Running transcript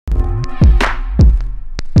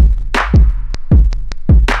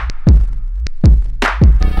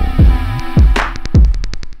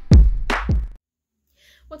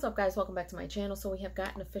up, guys? Welcome back to my channel. So we have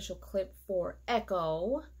got an official clip for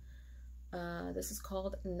Echo. This is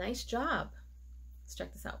called Nice Job. Let's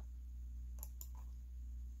check this out.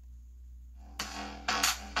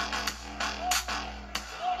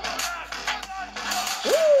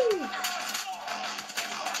 Woo!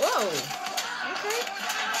 Whoa. Okay.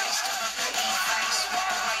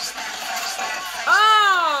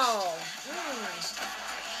 Oh!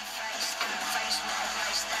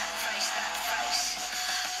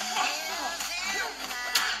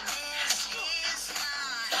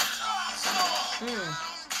 Woo!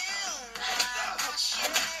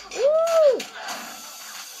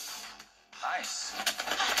 Nice.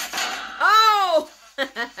 Oh!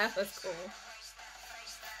 That was cool.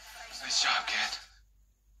 Nice job, kid.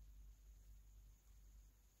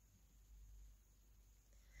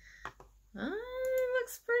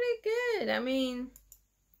 Looks pretty good. I mean,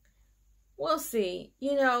 we'll see.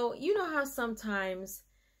 You know how sometimes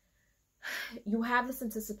you have this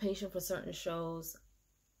anticipation for certain shows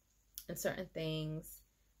and certain things,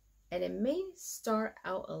 and it may start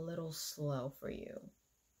out a little slow for you.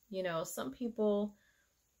 You know, some people,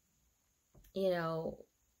 for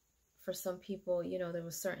some people, there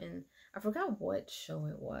was certain, I forgot what show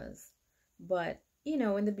it was, but,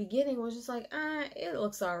 in the beginning it was just like, it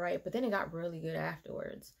looks all right, but then it got really good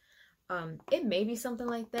afterwards. It may be something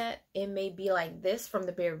like that. It may be like this from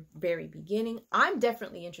the very, very beginning. I'm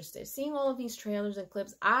definitely interested. Seeing all of these trailers and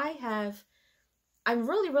clips, I'm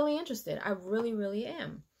really, really interested. I really, really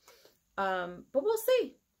am. But we'll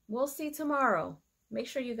see. We'll see tomorrow. Make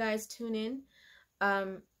sure you guys tune in.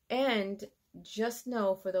 And just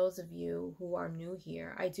know, for those of you who are new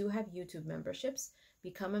here, I do have YouTube memberships.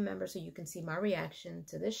 Become a member so you can see my reaction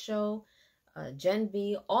to this show, Gen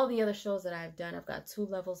V, all the other shows that I've done. I've got 2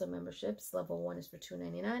 levels of memberships. Level 1 is for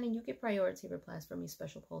 $2.99, and you get priority replies from me,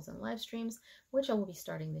 special polls, and live streams, which I will be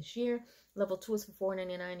starting this year. Level 2 is for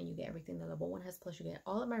 $4.99, and you get everything that Level 1 has, plus you get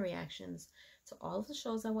all of my reactions to all of the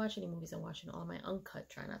shows I watch, any movies I watch, and all my uncut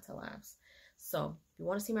Try Not to Laughs. So if you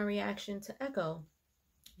want to see my reaction to Echo,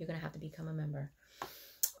 you're going to have to become a member.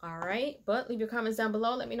 All right, but leave your comments down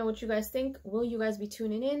below. Let me know what you guys think. Will you guys be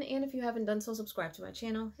tuning in? And if you haven't done so, subscribe to my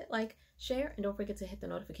channel, hit like, share, and don't forget to hit the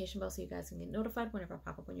notification bell so you guys can get notified whenever I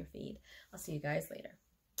pop up on your feed. I'll see you guys later.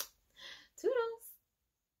 Toodles.